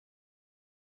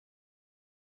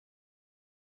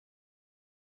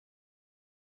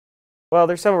Well,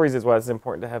 there's several reasons why it's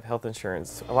important to have health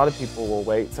insurance. A lot of people will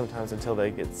wait sometimes until they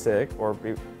get sick or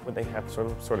when they have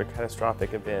some sort of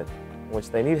catastrophic event in which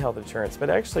they need health insurance. But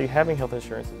actually having health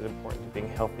insurance is important to being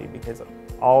healthy because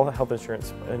all health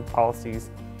insurance and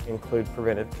policies include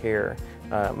preventive care.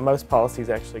 Most policies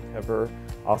actually cover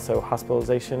also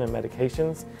hospitalization and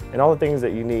medications and all the things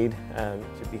that you need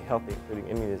to be healthy,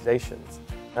 including immunizations.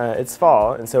 It's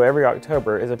fall, and so every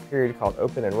October is a period called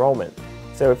open enrollment.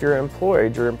 So if you're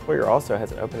employed, your employer also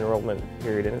has an open enrollment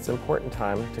period, and it's an important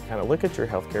time to kind of look at your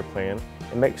healthcare plan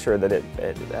and make sure that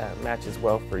it matches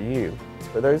well for you.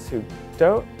 For those who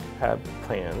don't have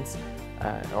plans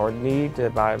or need to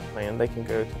buy a plan, they can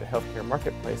go to the healthcare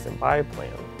marketplace and buy a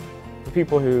plan. For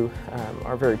people who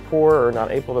are very poor or not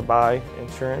able to buy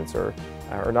insurance or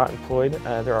are not employed,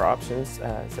 there are options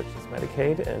such as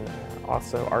Medicaid and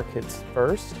also Our Kids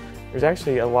First. There's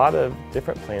actually a lot of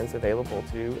different plans available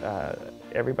to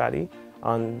everybody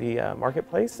on the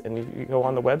marketplace, and if you go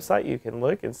on the website you can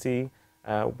look and see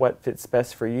what fits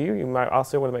best for you. You might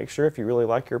also want to make sure if you really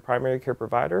like your primary care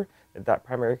provider that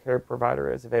primary care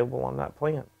provider is available on that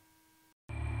plan.